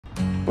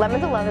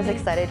Lemons of Love is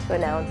excited to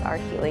announce our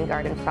Healing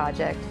Garden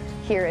project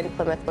here in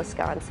Plymouth,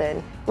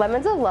 Wisconsin.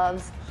 Lemons of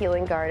Love's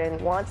Healing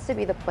Garden wants to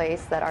be the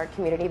place that our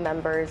community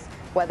members,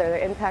 whether they're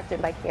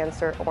impacted by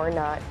cancer or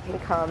not, can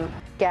come,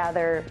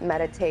 gather,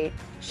 meditate,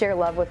 share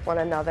love with one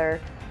another,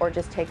 or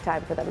just take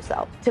time for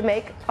themselves. To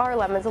make our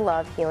Lemons of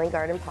Love Healing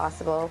Garden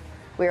possible,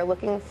 we are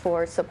looking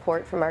for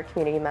support from our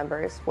community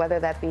members, whether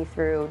that be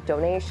through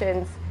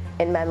donations,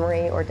 in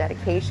memory or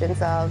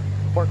dedications of,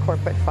 or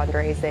corporate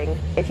fundraising.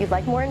 If you'd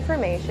like more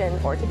information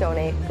or to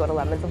donate, go to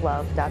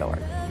lemonsoflove.org.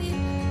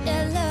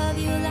 Love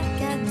you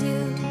like I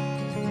do.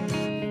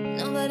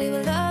 Nobody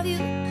will love you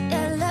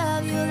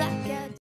like